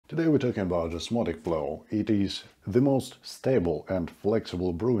Today we're talking about Osmotic Flow. It is the most stable and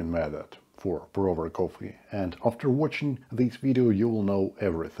flexible brewing method for brewer coffee, and after watching this video you will know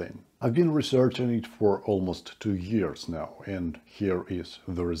everything. I've been researching it for almost 2 years now, and here is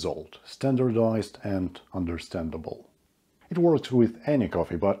the result. Standardized and understandable. It works with any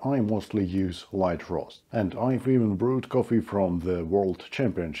coffee, but I mostly use light roast, and I've even brewed coffee from the World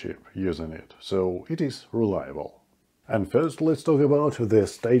Championship using it, so it is reliable. And first let's talk about the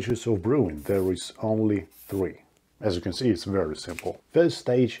stages of brewing. There is only 3. As you can see, it's very simple. First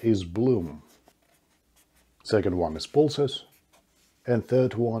stage is bloom. Second one is pulses. And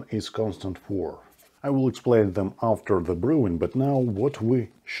third one is constant pour. I will explain them after the brewing, but now what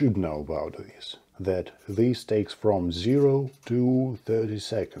we should know about this. That this takes from 0 to 30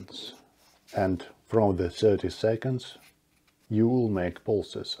 seconds. And from the 30 seconds you will make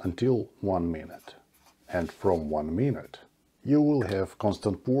pulses until 1 minute. And from 1 minute you will have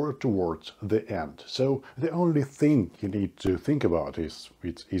constant pour towards the end. So the only thing you need to think about is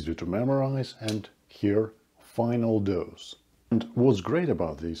it's easy to memorize, and here final dose. And what's great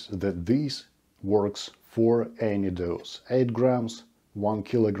about this, that this works for any dose. 8 grams, 1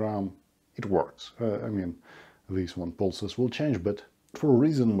 kilogram, it works. I mean, these one pulses will change, but for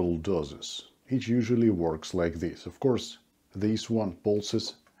reasonable doses it usually works like this. Of course, these one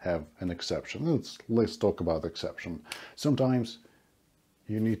pulses have an exception. Let's talk about exception. Sometimes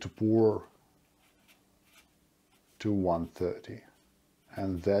you need to pour to 130,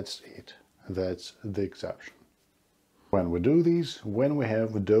 and that's it. That's the exception. When we do this, when we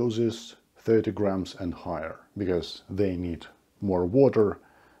have doses 30 grams and higher, because they need more water,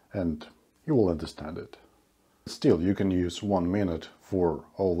 and you will understand it. Still, you can use 1 minute for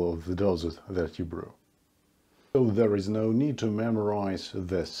all of the doses that you brew. So there is no need to memorize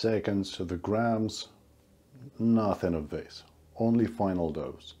the seconds, the grams, nothing of this, only final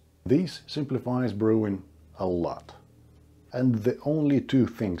dose. This simplifies brewing a lot. And the only 2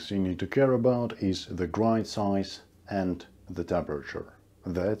 things you need to care about is the grind size and the temperature.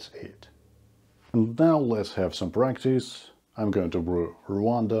 That's it. And now let's have some practice. I'm going to brew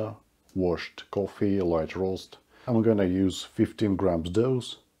Rwanda, washed coffee, light roast. I'm gonna use 15 grams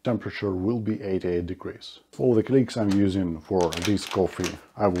dose. Temperature will be 88 degrees. For the clicks I'm using for this coffee,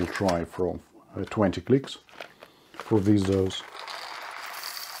 I will try from 20 clicks for this dose.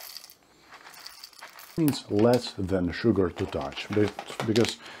 Means less than sugar to touch,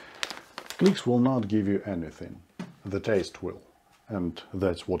 because clicks will not give you anything. The taste will, and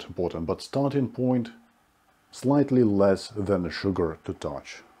that's what's important. But starting point, slightly less than sugar to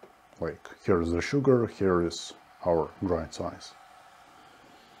touch. Like, here is the sugar, here is our grind size.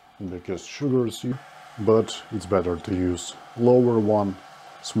 Because sugar is, but it's better to use lower one,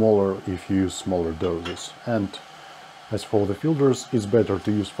 smaller if you use smaller doses. And as for the filters, it's better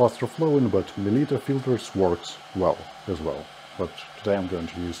to use faster flowing, but milliliter filters works well as well. But today I'm going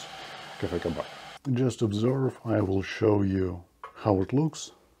to use Cafe Cabal. Just observe, I will show you how it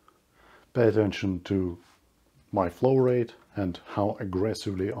looks. Pay attention to my flow rate and how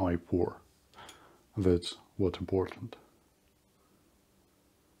aggressively I pour. That's what's important.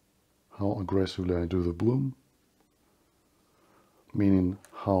 How aggressively I do the bloom, meaning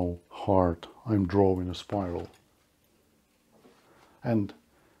how hard I'm drawing a spiral, and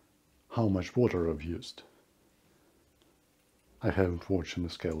how much water I've used. I haven't watched the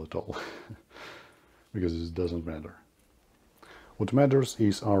scale at all, because it doesn't matter. What matters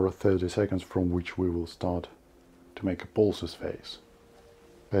is our 30 seconds from which we will start to make a pulses phase.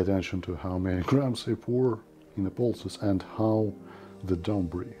 Pay attention to how many grams I pour in the pulses and how the dome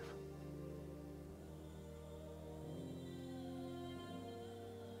breathe.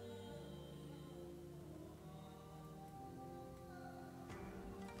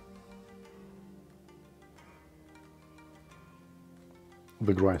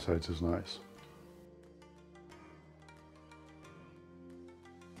 The grind size is nice.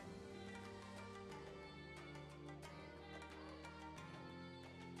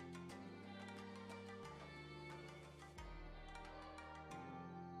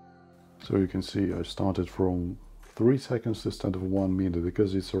 So you can see I started from 3 seconds instead of 1 minute,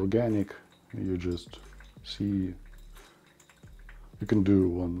 because it's organic. You just see, you can do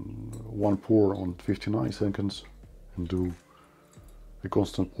one pour on 59 seconds and do a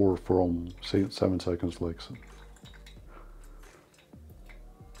constant pour from 7 seconds, like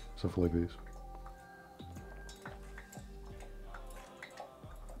stuff like this.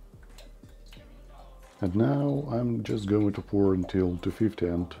 And now I'm just going to pour until 250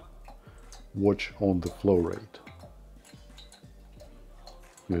 and watch on the flow rate.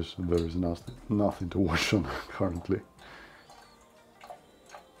 Yes, there is nothing to watch on currently.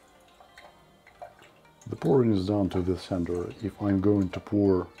 The pouring is down to the center. If I'm going to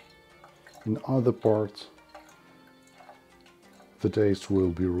pour in other parts, the taste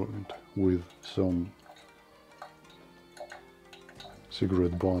will be ruined with some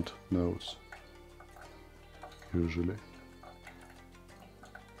cigarette butt notes, usually.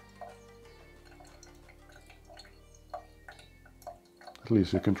 At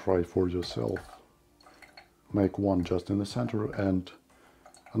least you can try it for yourself. Make one just in the center and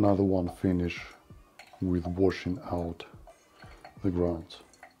another one finish with washing out the grounds.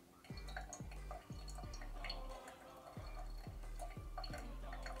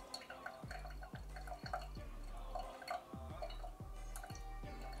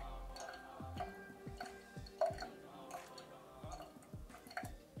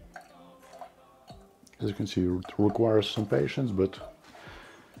 As you can see, it requires some patience, but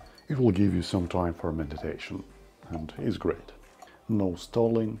it will give you some time for meditation, and it's great. No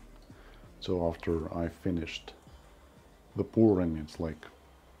stalling, so after I finished the pouring, it's like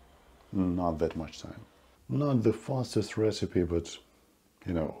not that much time. Not the fastest recipe, but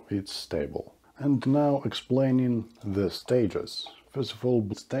you know, it's stable. And now explaining the stages. First of all,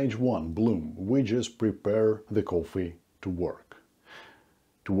 stage 1, bloom. We just prepare the coffee to work.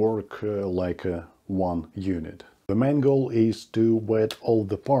 Like one unit. The main goal is to wet all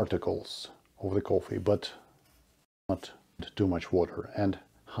the particles of the coffee, but not too much water. And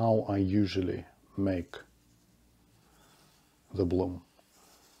how I usually make the bloom.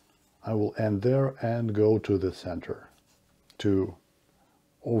 I will end there and go to the center to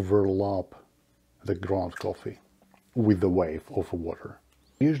overlap the ground coffee with the wave of water.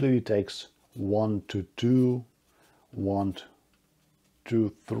 Usually it takes 1 to 2, 1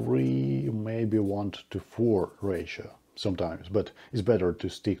 to 3, maybe 1 to 4 ratio sometimes, but it's better to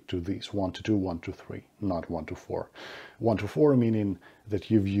stick to this 1 to 2, 1 to 3, not 1 to 4. 1 to 4 meaning that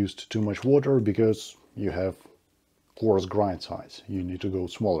you've used too much water because you have coarse grind size. You need to go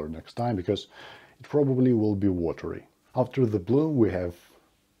smaller next time because it probably will be watery. After the bloom we have,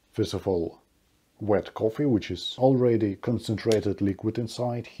 first of all, wet coffee, which is already concentrated liquid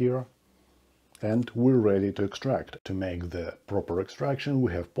inside here, and we're ready to extract. To make the proper extraction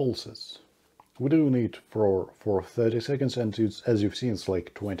we have pulses. We do need for 30 seconds, and it's, as you've seen, it's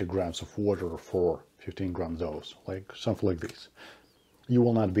like 20 grams of water for 15 gram dose, like something like this. You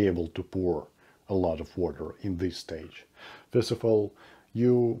will not be able to pour a lot of water in this stage. First of all,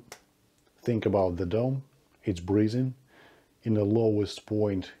 you think about the dome. It's breathing. In the lowest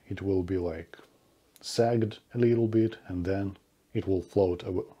point it will be like sagged a little bit, and then it will float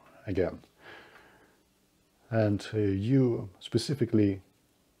again. And you specifically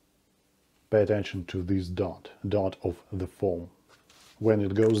pay attention to this dot of the foam. When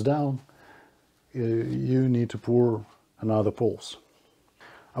it goes down, you need to pour another pulse.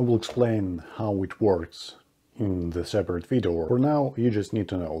 I will explain how it works in the separate video. For now, you just need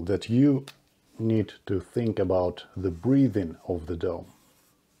to know that you need to think about the breathing of the dome,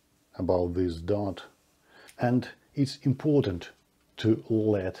 about this dot, and it's important to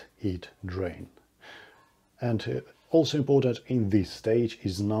let it drain. And also important in this stage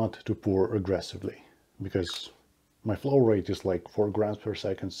is not to pour aggressively, because my flow rate is like 4 grams per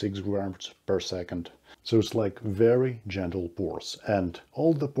second, 6 grams per second. So it's like very gentle pours, and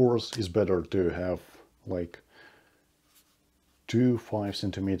all the pours is better to have like 2-5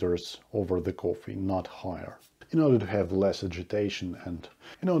 centimeters over the coffee, not higher, in order to have less agitation and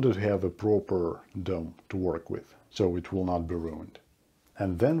in order to have a proper dome to work with, so it will not be ruined.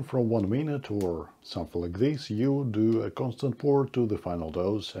 And then from 1 minute or something like this, you do a constant pour to the final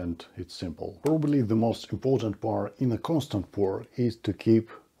dose, and it's simple. Probably the most important part in a constant pour is to keep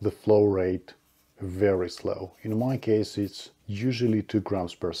the flow rate very slow. In my case, it's usually 2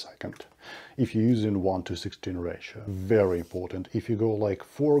 grams per second. If you're using 1:16 ratio, very important. If you go like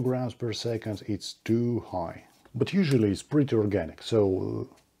 4 grams per second, it's too high. But usually it's pretty organic. So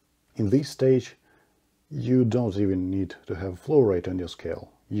in this stage, you don't even need to have flow rate on your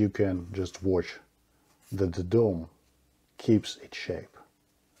scale. You can just watch that the dome keeps its shape.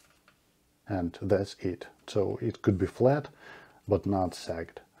 And that's it. So it could be flat, but not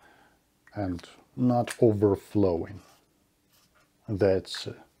sagged. And not overflowing. That's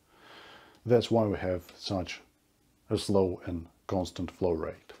why we have such a slow and constant flow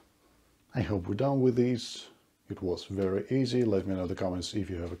rate. I hope we're done with this. It was very easy. Let me know in the comments if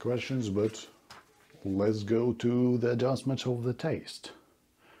you have questions, but let's go to the adjustments of the taste.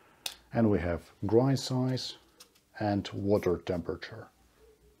 And we have grind size and water temperature.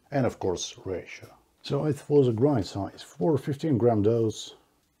 And of course ratio. So it was a grind size for 15 gram dose,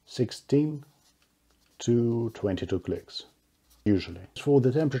 16 to 22 clicks. usually. For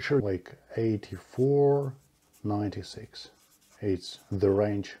the temperature, like 84, 96, it's the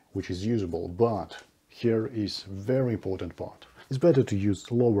range which is usable, but here is very important part. It's better to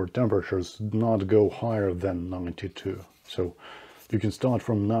use lower temperatures, not go higher than 92. So you can start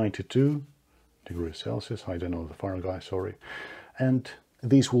from 92 degrees Celsius, I don't know the Fahrenheit, sorry, and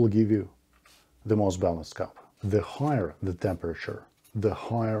this will give you the most balanced cup. The higher the temperature, the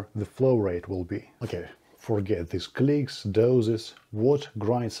higher the flow rate will be. Okay, forget these clicks, doses. What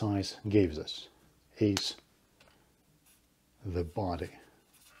grind size gives us is the body.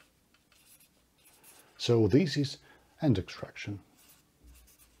 So this is end extraction.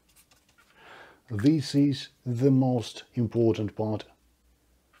 This is the most important part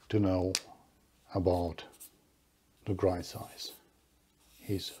to know about the grind size,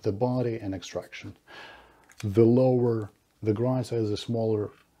 is the body and extraction. The lower the grind size, the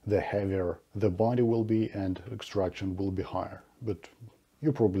smaller, the heavier the body will be, and extraction will be higher, but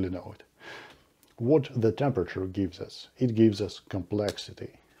you probably know it. What the temperature gives us? It gives us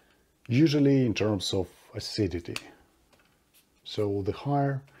complexity, usually in terms of acidity. So the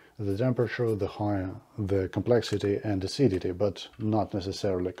higher the temperature, the higher the complexity and acidity, but not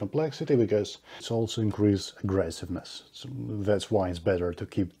necessarily complexity, because it's also increased aggressiveness. So that's why it's better to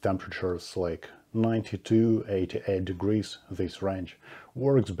keep temperatures like 92, 88 degrees. This range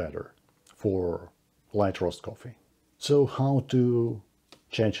works better for light roast coffee. So how to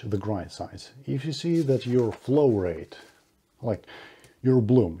change the grind size? If you see that your flow rate, like your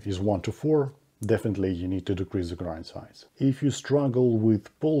bloom, is 1 to 4, definitely you need to decrease the grind size. If you struggle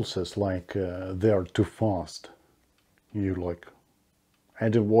with pulses, like they are too fast, you like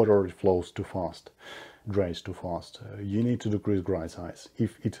adding water, it flows too fast, drains too fast, you need to decrease grind size.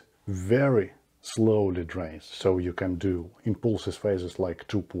 If it very slowly drains, so you can do impulses phases like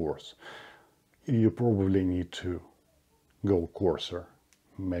 2 pours, you probably need to go coarser,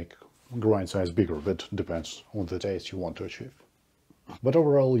 make grind size bigger, but depends on the taste you want to achieve. But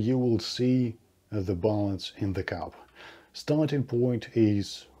overall you will see the balance in the cup. Starting point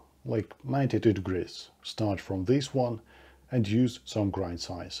is like 92 degrees. Start from this one and use some grind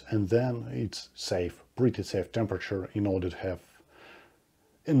size, and then it's safe, pretty safe temperature, in order to have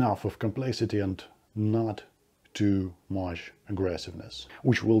enough of complexity and not too much aggressiveness,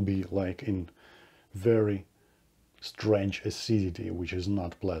 which will be like in very strange acidity, which is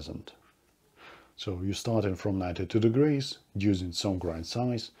not pleasant. So you're starting from 92 degrees, using some grind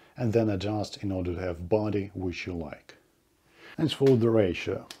size, and then adjust in order to have body which you like. As for the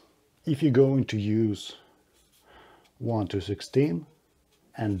ratio, if you're going to use 1 to 16,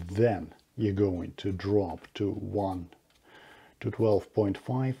 and then you're going to drop to 1 to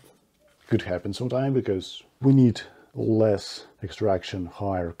 12.5, could happen sometime, because we need less extraction,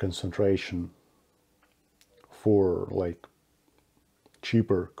 higher concentration for like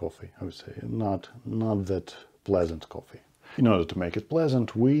cheaper coffee, I would say, not that pleasant coffee. In order to make it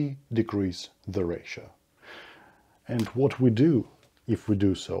pleasant, we decrease the ratio. And what we do, if we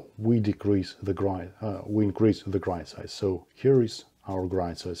do so, we increase the grind size. So here is our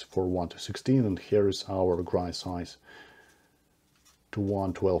grind size for 1 to 16, and here is our grind size to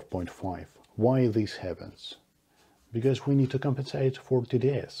 112.5. Why this happens? Because we need to compensate for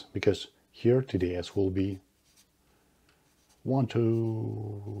TDS, because here TDS will be 1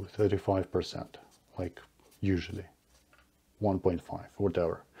 to 35%, like usually 1.5,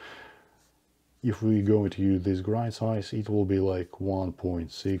 whatever. If we go to use this grind size, it will be like 1.6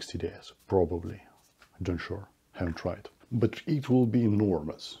 TDS, probably. I'm not sure, haven't tried. But it will be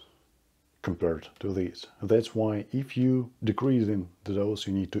enormous compared to this. That's why if you decrease in the dose,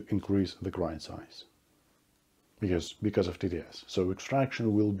 you need to increase the grind size, because of TDS. So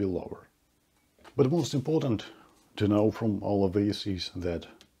extraction will be lower. But most important to know from all of this is that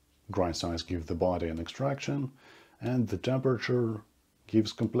grind size gives the body and extraction, and the temperature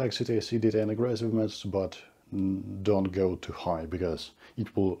gives complexity, acidity and aggressiveness, but don't go too high, because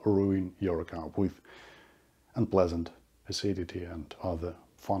it will ruin your cup with unpleasant acidity and other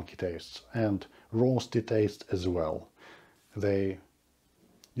funky tastes, and roasty taste as well. They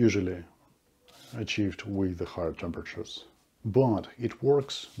usually achieved with the higher temperatures. But it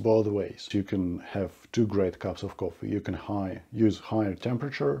works both ways. You can have two great cups of coffee. You can use higher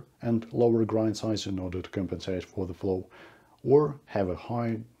temperature and lower grind size in order to compensate for the flow, or have a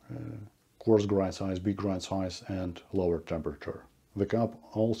high coarse grind size, big grind size and lower temperature. The cup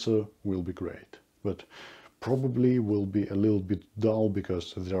also will be great, but probably will be a little bit dull,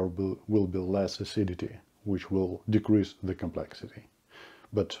 because there will be less acidity, which will decrease the complexity.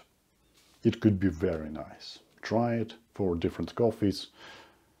 But it could be very nice. Try it for different coffees.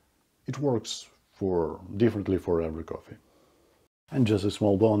 It works differently for every coffee. And just a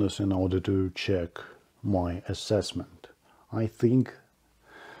small bonus in order to check my assessment. I think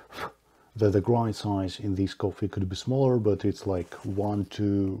that the grind size in this coffee could be smaller, but it's like 1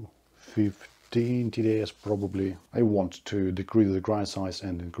 to 15 TDS probably. I want to decrease the grind size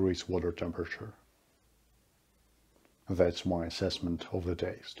and increase water temperature. That's my assessment of the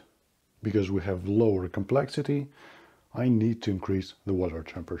taste. Because we have lower complexity, I need to increase the water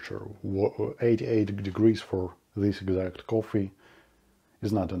temperature. 88 degrees for this exact coffee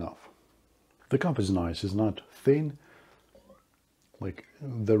is not enough. The cup is nice, it's not thin, like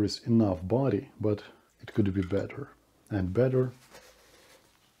there is enough body, but it could be better. And better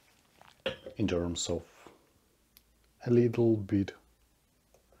in terms of a little bit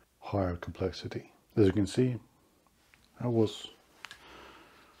higher complexity. As you can see, I was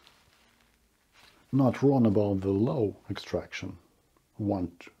not wrong about the low extraction.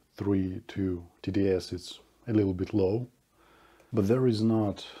 132 TDS is a little bit low, but there is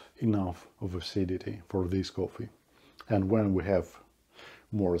not enough of acidity for this coffee. And when we have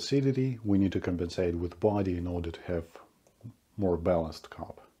more acidity, we need to compensate with body in order to have more balanced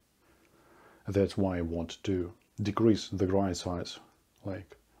cup. That's why I want to decrease the grind size,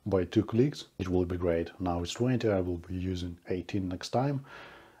 like by 2 clicks. It will be great. Now it's 20, I will be using 18 next time.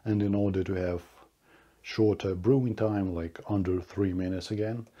 And in order to have shorter brewing time, like under 3 minutes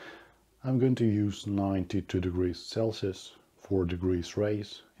again, I'm going to use 92 degrees Celsius, 4 degrees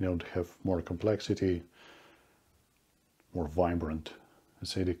raise, in order to have more complexity, more vibrant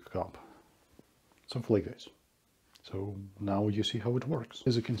acidic cup. Something like this. So now you see how it works.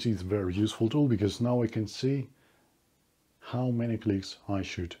 As you can see, it's a very useful tool because now I can see how many clicks I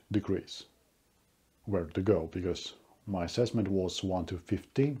should decrease, where to go, because my assessment was 1 to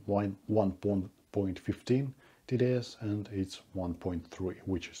 15, 1.15 TDS, and it's 1.3,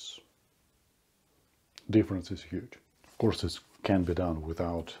 which is, difference is huge. Of course, this can be done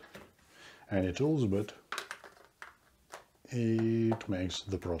without any tools, but it makes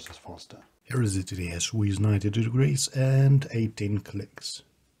the process faster. Here is the TDS with 92 degrees and 18 clicks.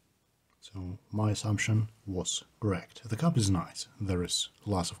 So my assumption was correct. The cup is nice, there is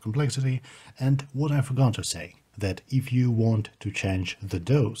lots of complexity, and what I forgot to say, that if you want to change the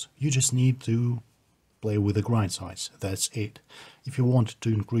dose, you just need to play with the grind size, that's it. If you want to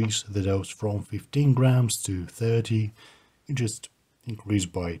increase the dose from 15 grams to 30, you just increase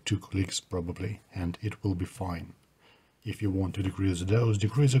by 2 clicks probably, and it will be fine. If you want to decrease the dose,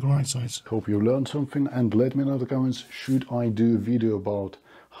 decrease the grind size. Hope you learned something, and let me know in the comments, should I do a video about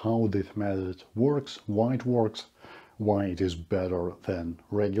how this method works, why it is better than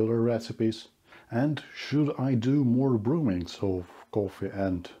regular recipes, and should I do more brewings of coffee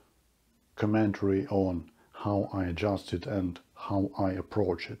and commentary on how I adjust it and how I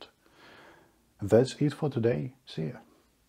approach it. That's it for today. See ya.